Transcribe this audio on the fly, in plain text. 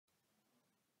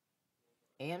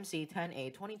AMC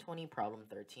 10A 2020 Problem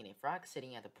 13. A frog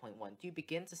sitting at the point 1, 2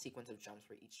 begins a sequence of jumps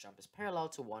where each jump is parallel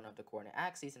to one of the coordinate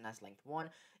axes and has length 1,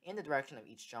 and the direction of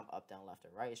each jump up, down, left,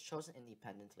 or right is chosen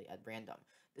independently at random.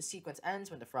 The sequence ends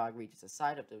when the frog reaches the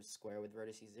side of the square with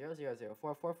vertices 0, 0, 0,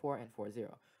 4, 4, 4, and 4,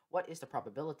 0. What is the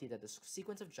probability that the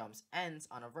sequence of jumps ends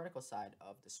on a vertical side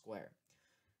of the square?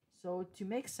 So to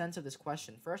make sense of this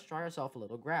question, first draw yourself a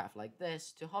little graph like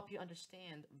this to help you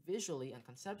understand visually and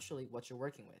conceptually what you're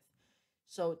working with.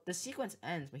 So the sequence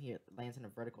ends when he lands on a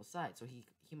vertical side, so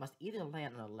he must either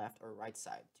land on the left or right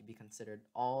side to be considered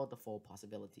all the full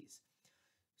possibilities.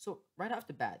 So right off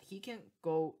the bat, he can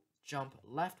go jump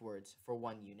leftwards for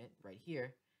 1 unit right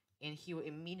here, and he will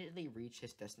immediately reach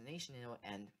his destination and it will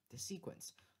end the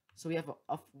sequence. So we have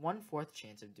a 1/4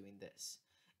 chance of doing this.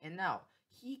 And now,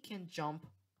 he can jump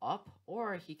up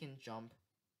or he can jump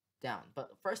down.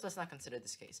 But first, let's not consider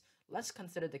this case. Let's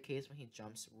consider the case when he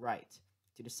jumps right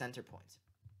to the center point.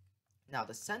 Now,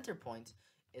 the center point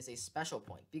is a special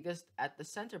point because at the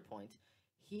center point,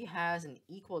 he has an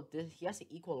equal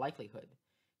likelihood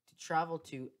to travel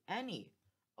to any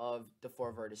of the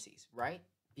 4 vertices, right?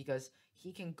 Because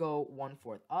he can go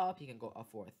 1/4 up, he can go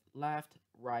 1/4 left,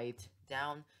 right,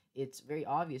 down. It's very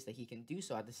obvious that he can do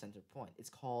so at the center point. It's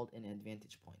called an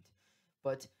advantage point.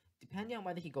 But depending on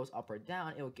whether he goes up or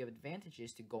down, it will give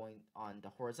advantages to going on the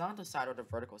horizontal side or the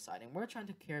vertical side. And we're trying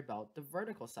to care about the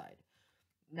vertical side.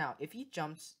 Now, if he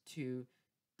jumps to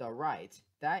the right,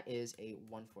 that is a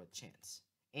 1/4 chance.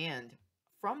 And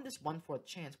from this 1/4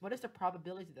 chance, what is the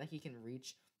probability that he can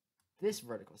reach this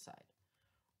vertical side?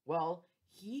 Well,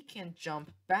 he can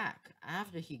jump back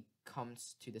after he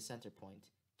comes to the center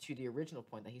point to the original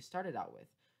point that he started out with.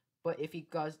 But if he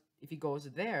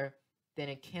goes there, then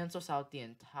it cancels out the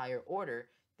entire order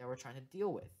that we're trying to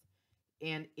deal with.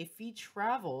 And if he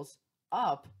travels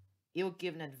up, it will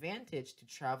give an advantage to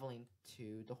traveling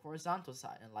to the horizontal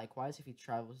side. And likewise, if he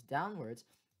travels downwards,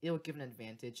 it will give an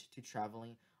advantage to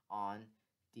traveling on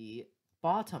the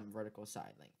bottom vertical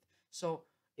side length. So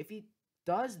if he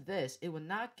does this, it will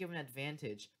not give an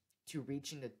advantage to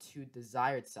reaching the 2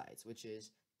 desired sides, which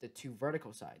is the 2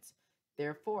 vertical sides.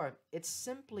 Therefore, it's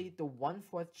simply the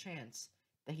 1/4 chance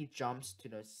that he jumps to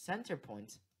the center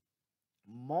point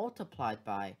multiplied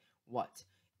by what?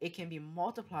 It can be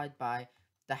multiplied by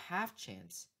the half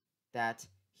chance that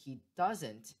he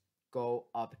doesn't go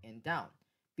up and down.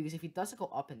 Because if he doesn't go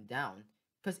up and down,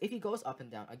 because if he goes up and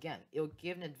down, again, it will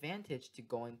give an advantage to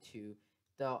going to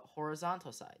the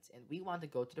horizontal sides. And we want to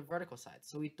go to the vertical sides.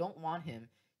 So we don't want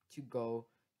him to go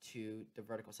to the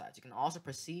vertical sides. You can also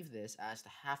perceive this as the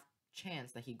half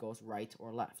chance that he goes right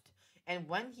or left. And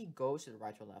when he goes to the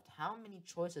right or left, how many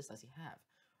choices does he have?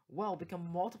 Well, we can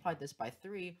multiply this by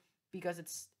 3 because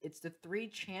it's the 3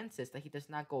 chances that he does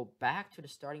not go back to the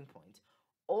starting point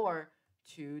or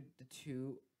to the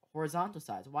 2 horizontal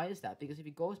sides. Why is that? Because if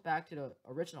he goes back to the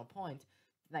original point,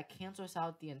 that cancels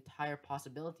out the entire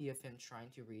possibility of him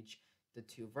trying to reach the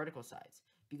 2 vertical sides.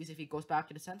 Because if he goes back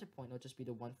to the center point, it'll just be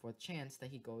the 1/4 chance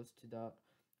that he goes to the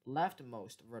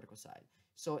leftmost vertical side.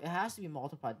 So it has to be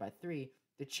multiplied by 3,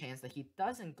 the chance that he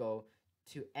doesn't go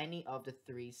to any of the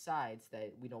 3 sides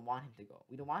that we don't want him to go.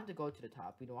 We don't want him to go to the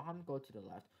top, we don't want him to go to the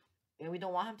left, and we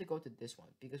don't want him to go to this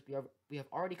one because we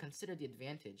have already considered the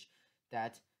advantage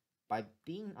that by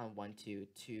being on 1, 2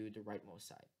 to the rightmost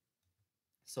side.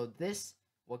 So this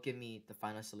will give me the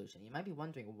final solution. You might be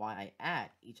wondering why I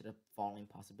add each of the following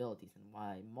possibilities and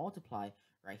why I multiply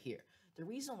right here. The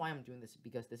reason why I'm doing this is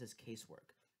because this is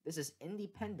casework. This is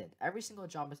independent. Every single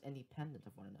job is independent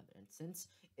of one another. And since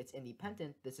it's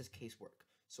independent, this is casework.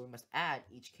 So we must add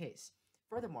each case.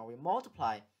 Furthermore, we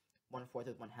multiply 1/4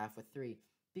 with 1/2 with 3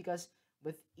 because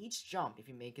with each jump, if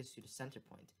he makes it to the center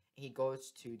point and he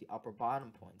goes to the upper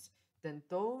bottom points, then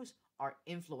those are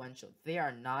influential. They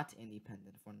are not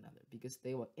independent of one another because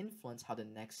they will influence how the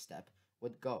next step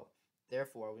would go.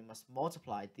 Therefore, we must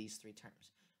multiply these 3 terms.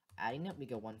 Adding it, we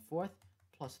get 1/4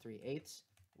 plus 3/8,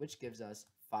 which gives us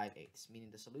 5/8,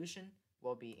 meaning the solution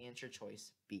will be answer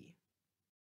choice B.